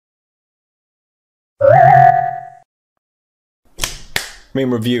Main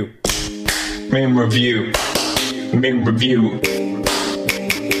review. Main review. Main review.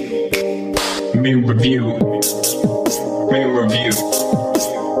 Main review. Main review.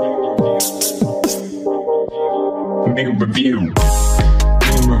 Main review. Main review.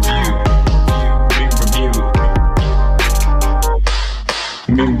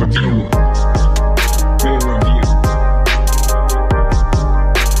 Main review.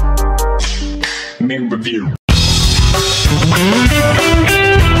 Main review. Main review.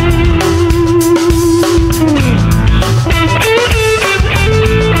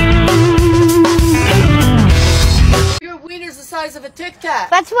 Your wiener's the size of a Tic Tac.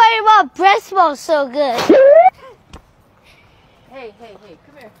 That's why your mom breast smells so good. Hey,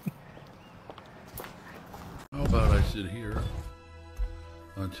 come here. How about I sit here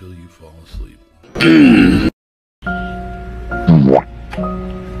until you fall asleep?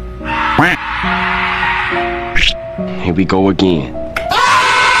 Here we go again.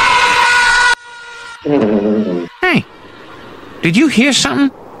 Hey, did you hear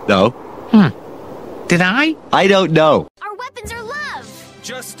something? No. Did I? I don't know. Our weapons are love.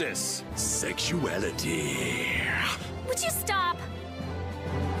 Justice. Sexuality. Would you stop?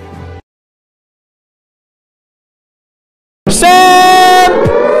 Sam!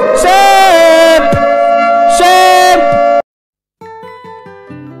 Sam! Sam!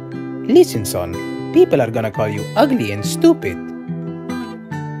 Listen, son. People are gonna call you ugly and stupid.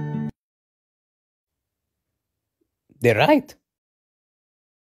 They're right.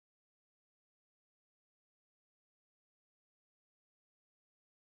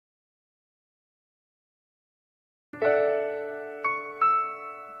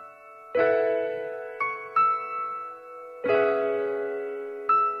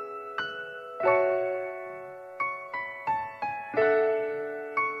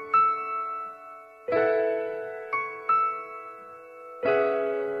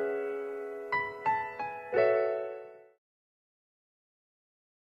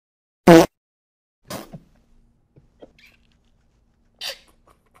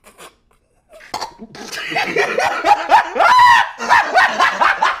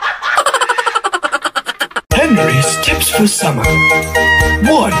 Henry's tips for summer.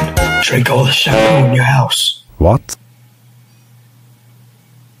 1. Drink all the shampoo in your house. What?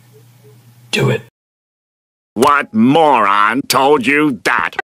 Do it. What moron told you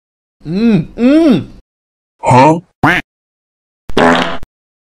that? Huh?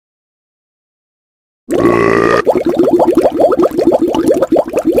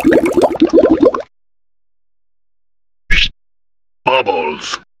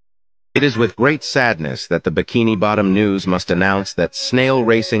 Bubbles. It is with great sadness that the Bikini Bottom News must announce that snail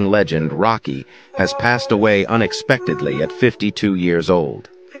racing legend Rocky has passed away unexpectedly at 52 years old.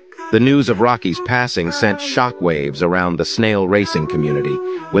 The news of Rocky's passing sent shockwaves around the snail racing community,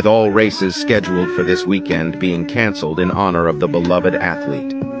 with all races scheduled for this weekend being canceled in honor of the beloved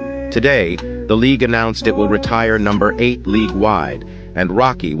athlete. Today, the league announced it will retire number 8 league-wide, and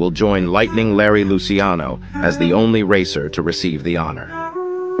Rocky will join Lightning Larry Luciano as the only racer to receive the honor.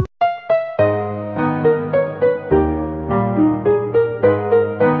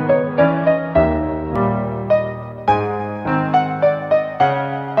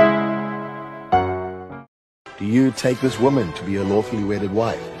 Do you take this woman to be your lawfully wedded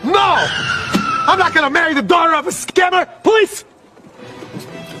wife? No! I'm not gonna marry the daughter of a scammer! Police!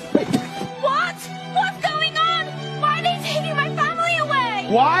 What? What's going on? Why are they taking my family away?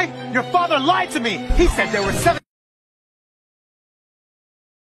 Why? Your father lied to me! He said there were 7...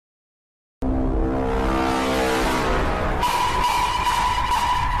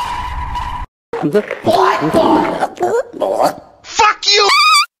 Fuck you!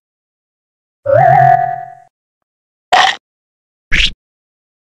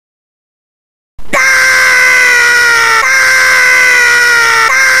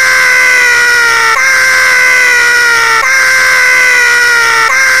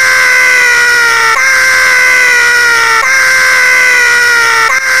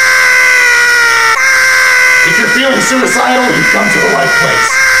 If you're feeling suicidal, you've come to the right place.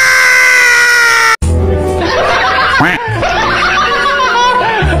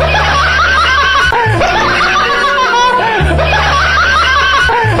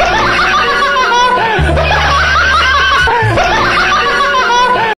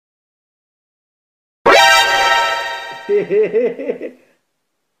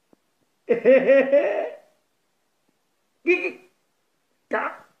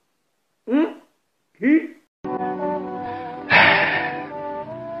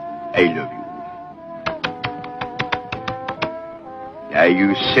 I love you. Now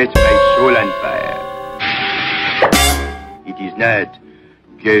you set my soul on fire. It is not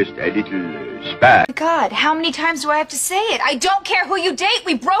just a little spat. God, how many times do I have to say it? I don't care who you date.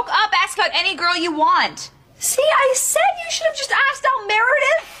 We broke up. Ask out any girl you want. See, I said you should have just asked out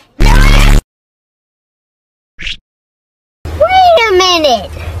Meredith. Meredith! Wait a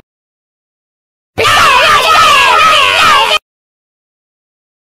minute.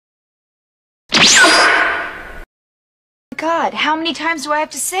 God, how many times do I have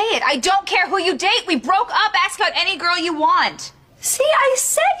to say it? I don't care who you date. We broke up. Ask out any girl you want. See, I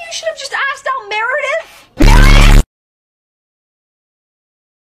said you should have just asked out Meredith. Meredith!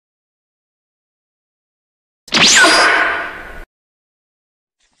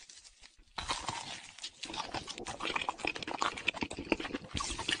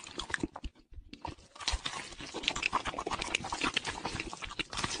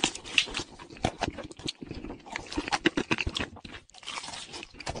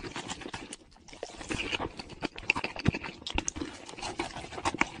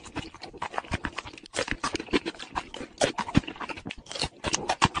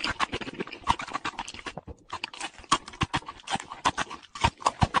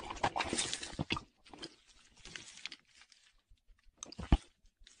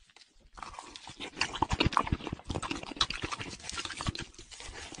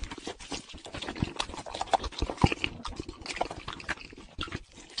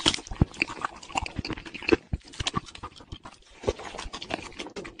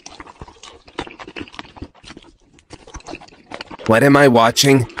 What am I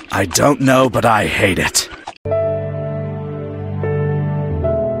watching? I don't know, but I hate it.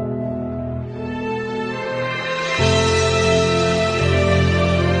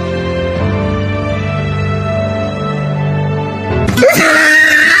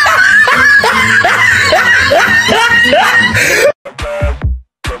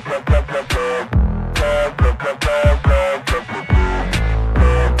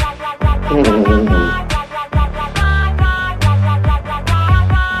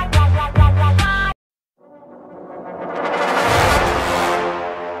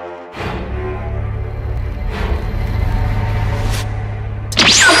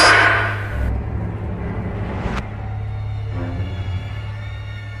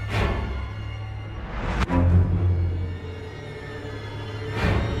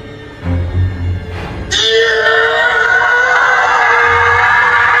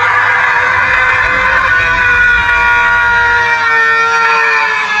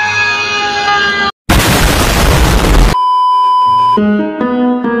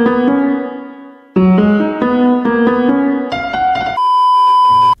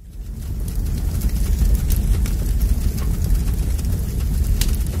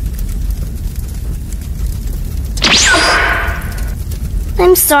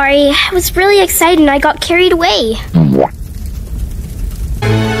 I'm sorry. I was really excited and I got carried away.